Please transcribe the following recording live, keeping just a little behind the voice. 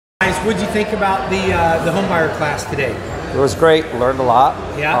what did you think about the homebuyer class today? It was great. Learned a lot.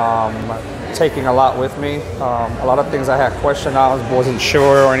 Yeah. Taking a lot with me. A lot of things I had questioned, I wasn't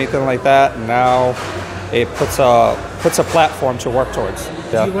sure or anything like that. And now it puts a platform to work towards.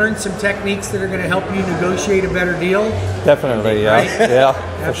 Yeah. Did you learn some techniques that are going to help you negotiate a better deal? Definitely, yeah. Right?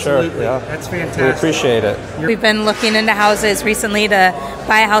 Yeah, for sure. Yeah. That's fantastic. We appreciate it. We've been looking into houses recently to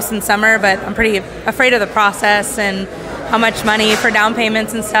buy a house in summer, but I'm pretty afraid of the process and how much money for down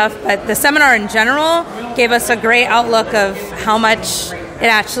payments and stuff. But the seminar in general gave us a great outlook of how much it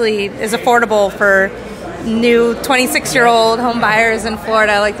actually is affordable for new 26-year-old home buyers in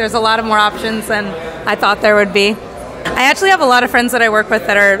Florida. Like, there's a lot of more options than I thought there would be. I actually have a lot of friends that I work with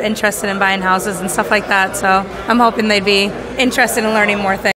that are interested in buying houses and stuff like that, so I'm hoping they'd be interested in learning more things.